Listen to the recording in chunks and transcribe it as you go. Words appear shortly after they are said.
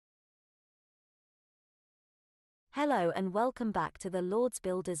Hello and welcome back to the Lords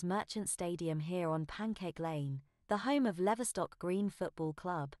Builders Merchant Stadium here on Pancake Lane, the home of Leverstock Green Football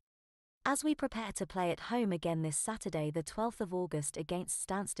Club. As we prepare to play at home again this Saturday the 12th of August against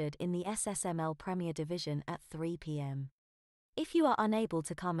Stansted in the SSML Premier Division at 3 p.m. If you are unable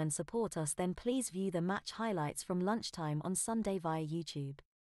to come and support us, then please view the match highlights from lunchtime on Sunday via YouTube.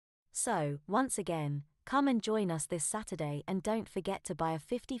 So, once again, come and join us this Saturday and don't forget to buy a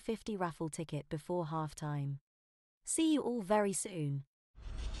 50-50 raffle ticket before half-time. See you all very soon.